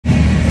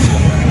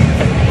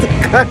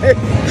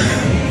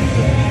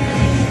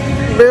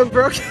Bill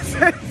broke his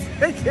head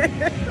again.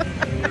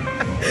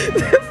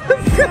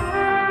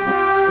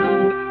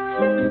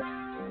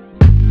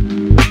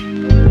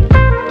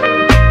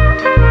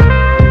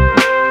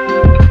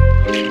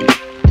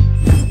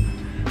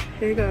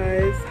 Hey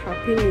guys,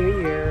 Happy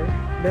New Year.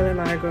 Bill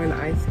and I are going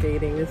ice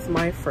skating. It's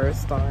my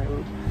first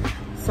time.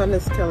 Sun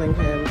is killing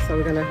him, so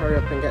we're gonna hurry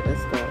up and get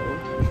this going.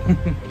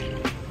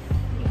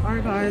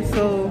 Alright guys,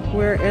 so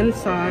we're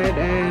inside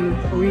and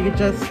we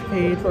just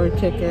paid for a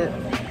ticket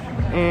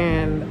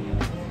and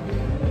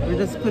we're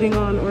just putting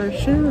on our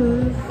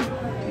shoes.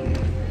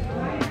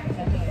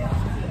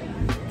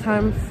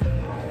 Time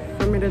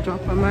for me to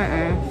drop on my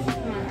ass.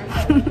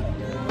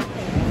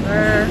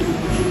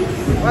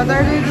 What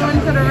are they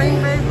doing to the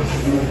ring, babe?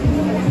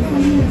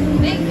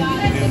 Thank God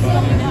it's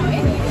going out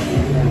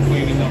anyway.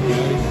 Cleaning up,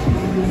 guys.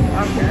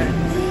 Okay.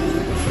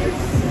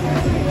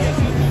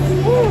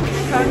 Woo,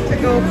 time to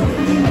go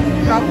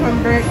drop and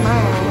break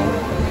now.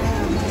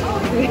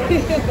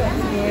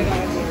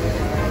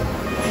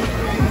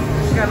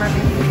 It's gonna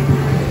be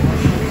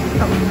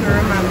something to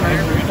remember.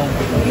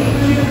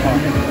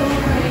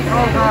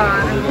 Oh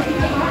God.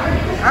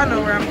 I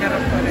know where I'm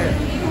gonna put it.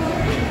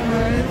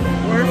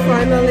 We're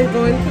finally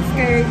going to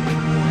skate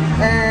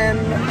and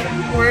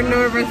we're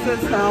nervous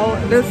as hell.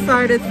 This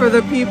side is for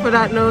the people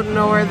that don't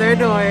know where they're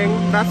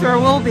doing. That's where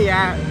we'll be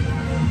at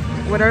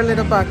with our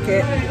little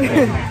bucket.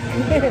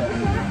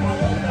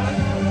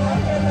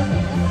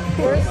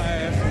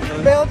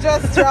 Bill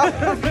just dropped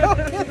the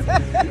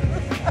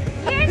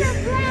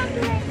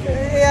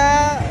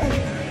Yeah.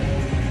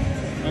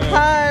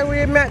 Hi,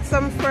 we met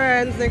some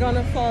friends. They're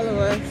gonna follow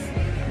us.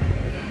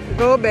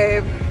 Go,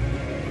 babe.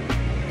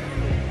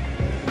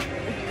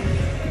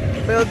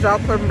 Bill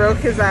dropped and broke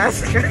his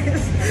ass,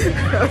 guys.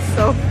 That was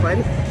so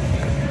funny.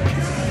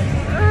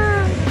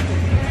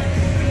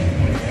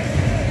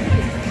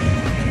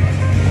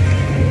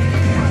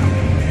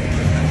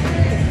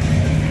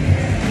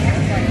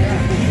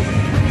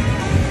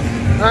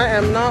 I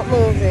am not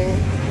moving.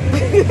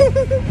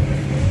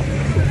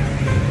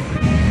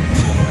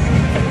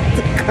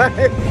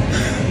 Guys,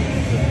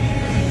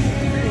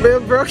 Bill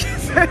broke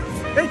his ass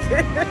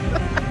again.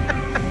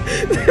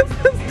 This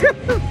is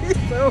gonna be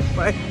so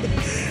funny.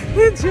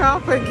 He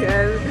dropped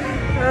again.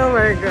 Oh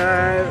my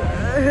God.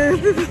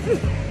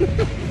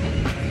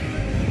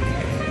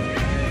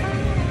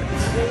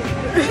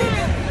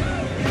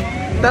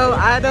 No,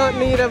 I don't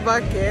need a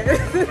bucket.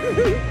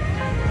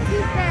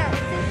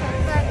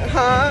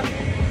 Huh?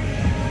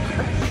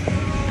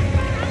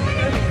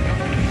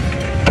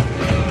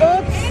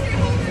 Oops.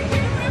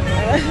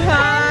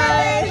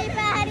 Hi.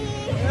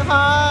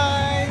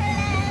 Hi.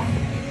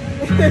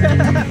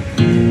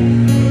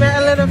 Met a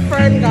little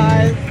friend,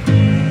 guys.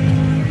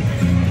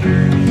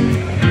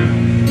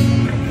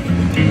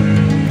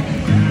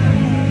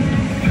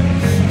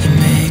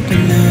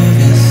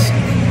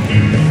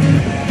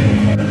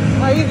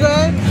 Are you good? I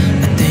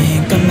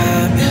think I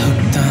might be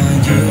hooked on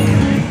you.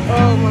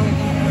 Oh my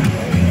God.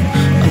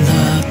 I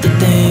love the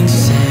things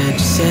you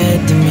said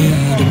to me.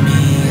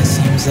 It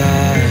seems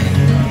like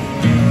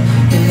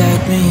you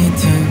like me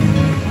too.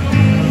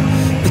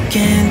 We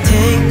can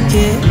take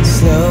it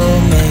slow,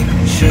 make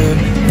sure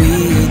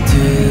we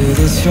do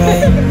this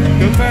right.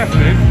 Go fast,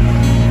 babe.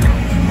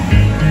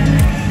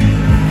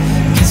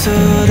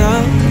 Canceled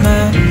all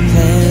my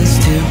plans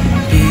to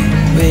be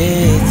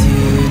with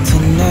you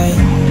tonight.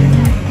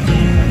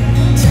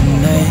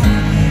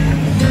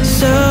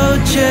 So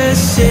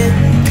just sit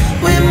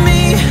with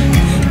me,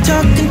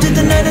 talking to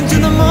the night until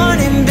the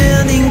morning,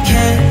 building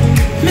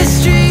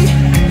chemistry.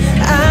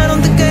 I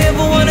don't think I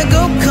ever wanna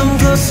go, come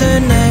closer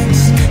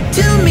next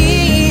to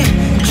me.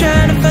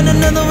 Trying to find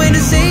another way to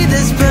say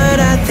this, but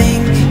I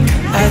think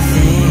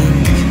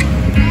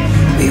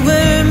we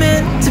were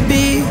meant to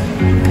be.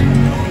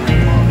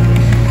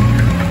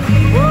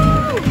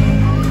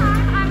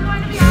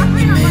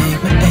 You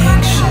make me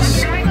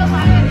anxious.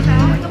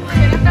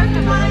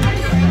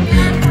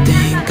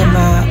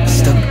 I'm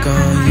stuck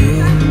on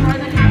you.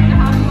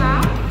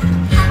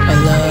 I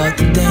love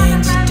the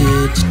things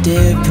you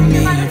did for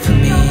me.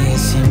 It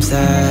seems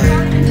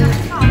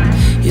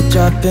like you're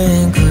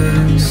dropping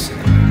clues.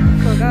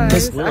 So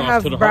guys, I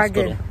have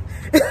bragging.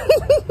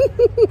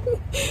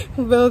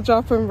 Bill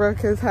dropped and broke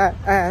his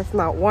ass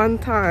not one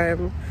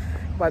time,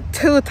 but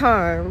 2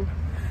 times.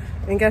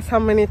 And guess how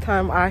many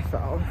times I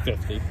fell?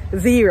 50.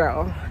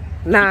 0.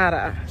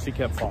 Nada. She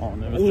kept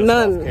falling. It was just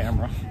None. off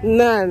camera.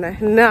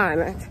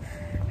 None.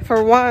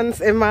 For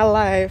once in my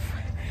life,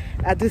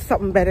 I do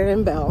something better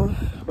than Bill.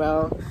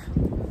 Well,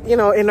 you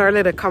know, in our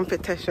little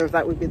competitions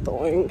that we be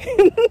doing.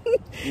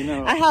 You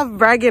know, I have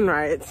bragging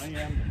rights. I am the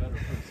better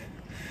person.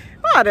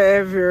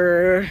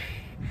 Whatever.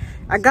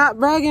 I got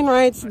bragging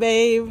rights,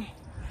 babe.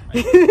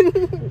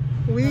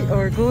 We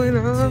are going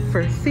out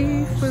for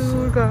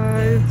seafood,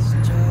 guys.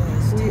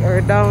 We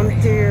are down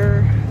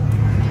here.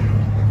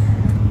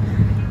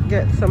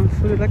 Get some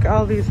food. Look at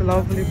all these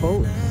lovely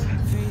boats.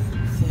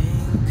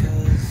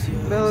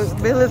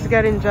 Bill is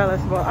getting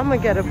jealous, but I'm gonna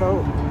get a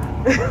boat.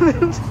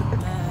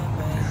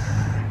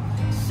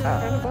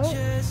 Boat?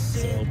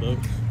 Sailboat.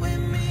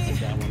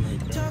 That one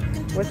right there.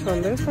 Which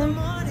one? This one?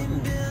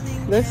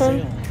 This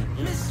one?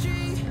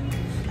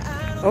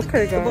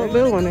 Okay, guys.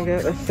 Bill want to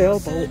get a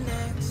sailboat.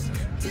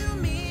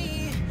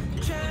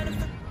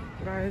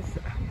 Guys,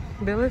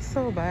 Bill is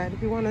so bad.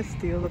 He want to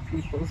steal the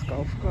people's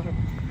golf club.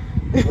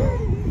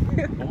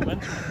 Don't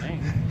mention my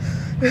name.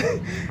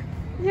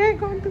 You ain't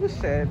gonna do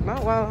shit.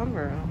 Not while I'm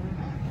around.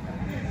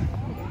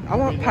 I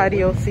want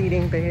patio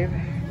seating, babe.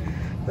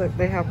 Look,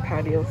 they have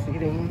patio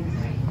seating.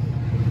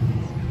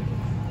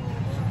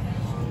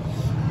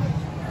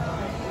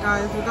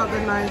 Guys, we got the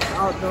nice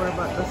outdoor,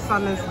 but the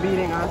sun is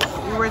beating us.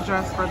 We were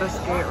dressed for the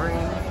skate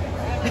ring.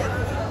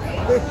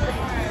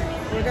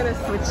 We're gonna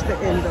switch to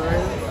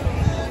indoors.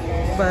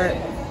 But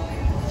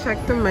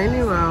check the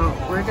menu out.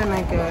 We're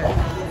gonna get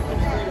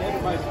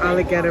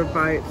alligator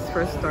bites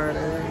for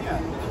starters.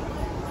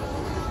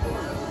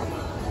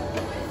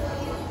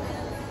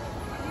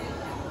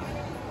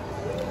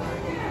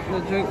 The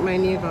drink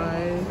menu,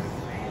 guys.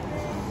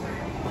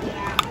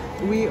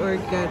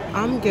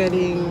 I'm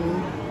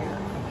getting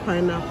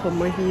pineapple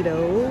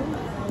mojito.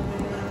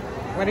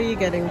 What are you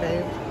getting,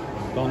 babe?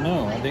 Don't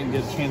know. I didn't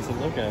get a chance to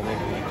look at it.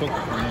 I cooked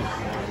it for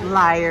me.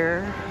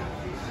 Liar.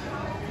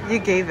 You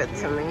gave it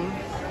to me.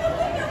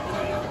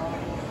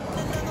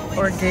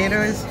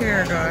 Orgato is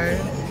here,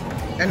 guys.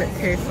 And it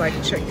tastes like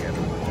chicken.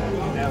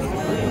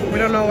 We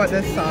don't know what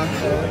this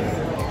sauce is.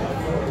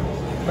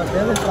 But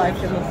Bill is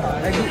liking the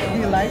sauce. Do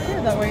you like it?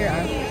 Is that what you're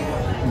asking?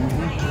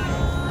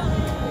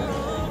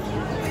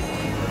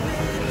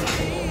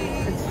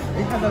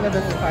 It has a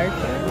little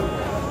spicy.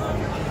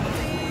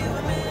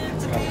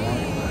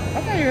 I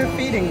thought you were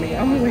feeding me.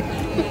 I'm like,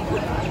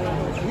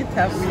 you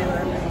tapped me in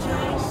there.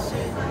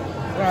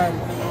 God,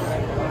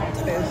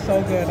 it's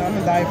so good. I'm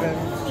gonna dive in.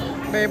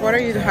 Babe, what are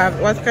you have?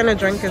 What kind of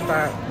drink is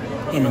that?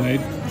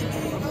 Lemonade.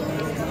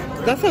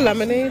 That's a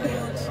lemonade?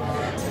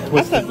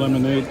 Twisted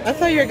lemonade. I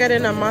thought you were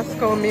getting a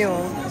Moscow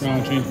Mule. No,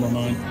 I changed my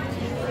mind.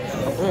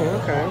 Oh,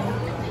 okay.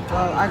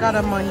 Well, I got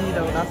a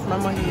mojito. That's my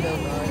mojito,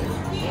 guys.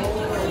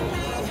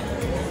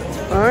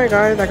 Alright,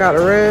 guys. I got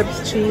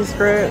ribs, cheese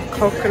grit,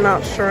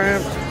 coconut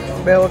shrimp.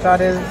 Bill got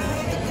his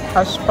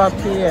hush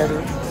puppy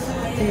and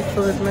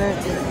seafood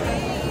mix.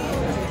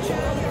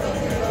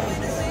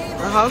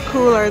 How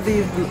cool are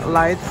these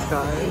lights,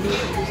 guys?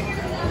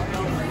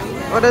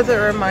 What does it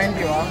remind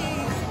you of?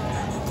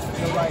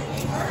 The lights.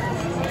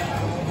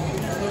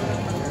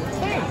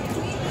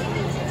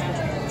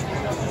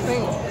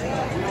 Sing.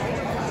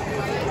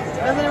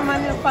 Doesn't it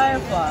remind me of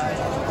Firefly?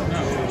 No.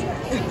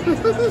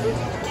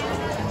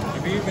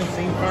 Have you even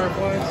seen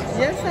Fireflies?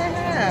 Yes, I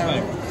have.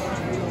 Like,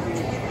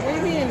 What do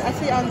you mean? I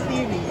see it on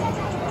TV.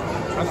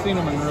 I've seen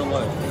them in real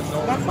life.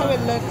 That's how it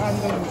looked on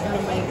the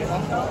movie.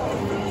 That's all.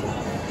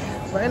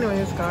 But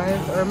anyways,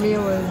 guys, our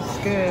meal is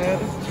good.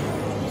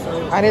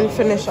 I didn't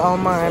finish all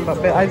mine, but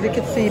as you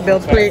can see,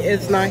 Bill's plate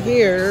is not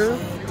here.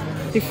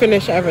 He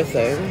finished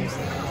everything.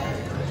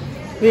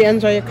 Do you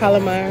enjoy your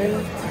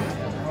calamari?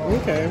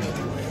 Okay.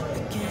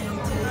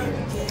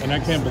 And I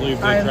can't believe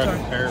they tried to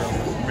pair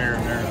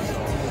marinara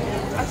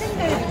sauce. I think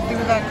they do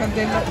that because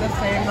they look the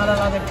same. Not a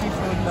lot of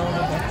people know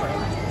the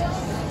difference.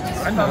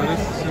 I know this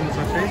since I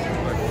tasted it.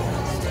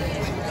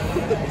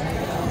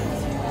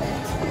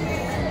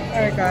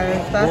 Alright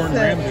guys, that's Gordon it.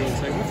 Ramsay would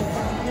say, what the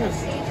fuck is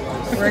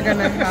this? We're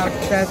gonna have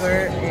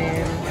dessert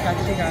and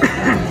catch you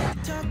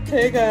guys.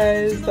 Hey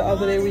guys, the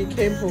other day we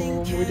came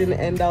home. We didn't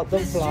end out the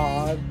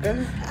vlog.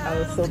 I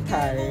was so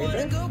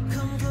tired.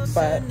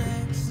 But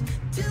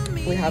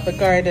we have a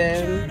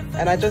garden.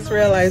 And I just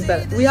realized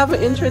that we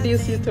haven't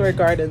introduced you to our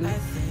garden.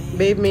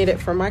 Babe made it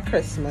for my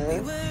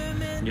Christmas.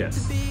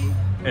 Yes.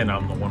 And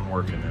I'm the one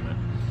working in it.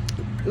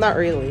 Not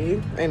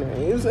really.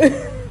 Anyways.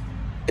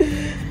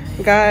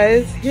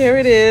 Guys, here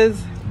it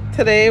is.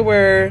 Today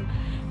we're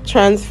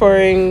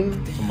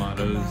transferring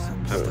Tomatoes,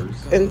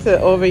 peppers. into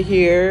over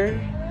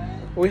here.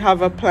 We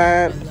have a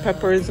plant.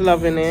 Pepper is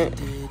loving it.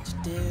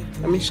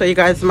 Let me show you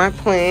guys my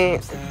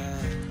plant.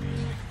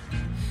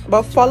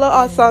 But follow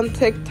us on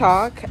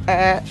TikTok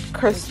at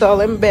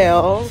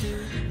CrystalandBill.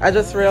 I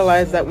just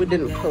realized that we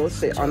didn't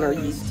post it on our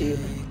YouTube.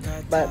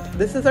 But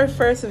this is our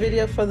first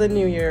video for the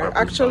new year.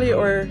 Actually,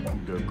 or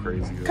Go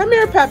crazy. come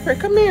here, Pepper.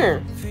 Come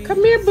here.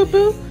 Come here, boo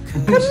boo.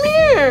 Come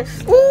here.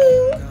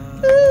 Ooh,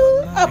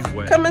 ooh.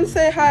 Up. Come and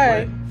say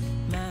hi.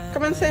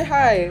 Come and say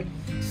hi.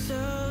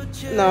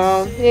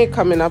 No, he ain't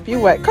coming up. You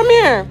wet. Come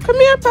here. Come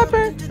here,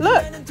 Pepper.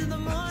 Look.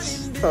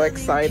 So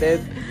excited.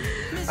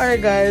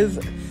 Alright, guys.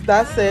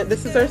 That's it.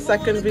 This is our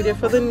second video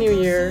for the new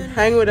year.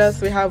 Hang with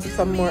us. We have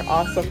some more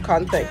awesome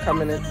content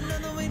coming in.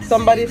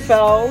 Somebody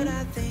fell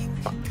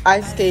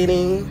ice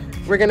skating.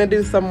 We're gonna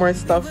do some more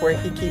stuff where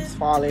he keeps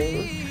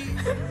falling.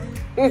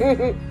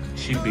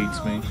 She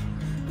beats me.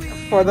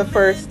 For the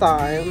first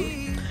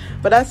time.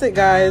 But that's it,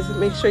 guys.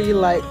 Make sure you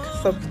like,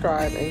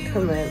 subscribe, and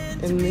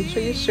comment. And make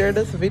sure you share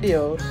this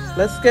video.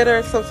 Let's get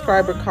our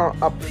subscriber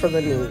count up for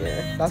the new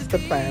year. That's the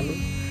plan.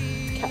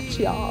 Catch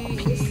y'all.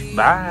 Peace.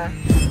 Bye.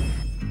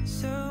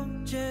 So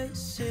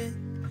just sit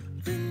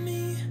with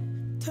me,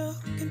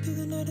 talking through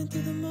the night into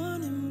the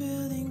morning,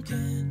 building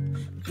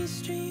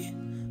chemistry.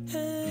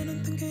 I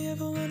don't think I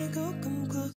ever wanna go. Come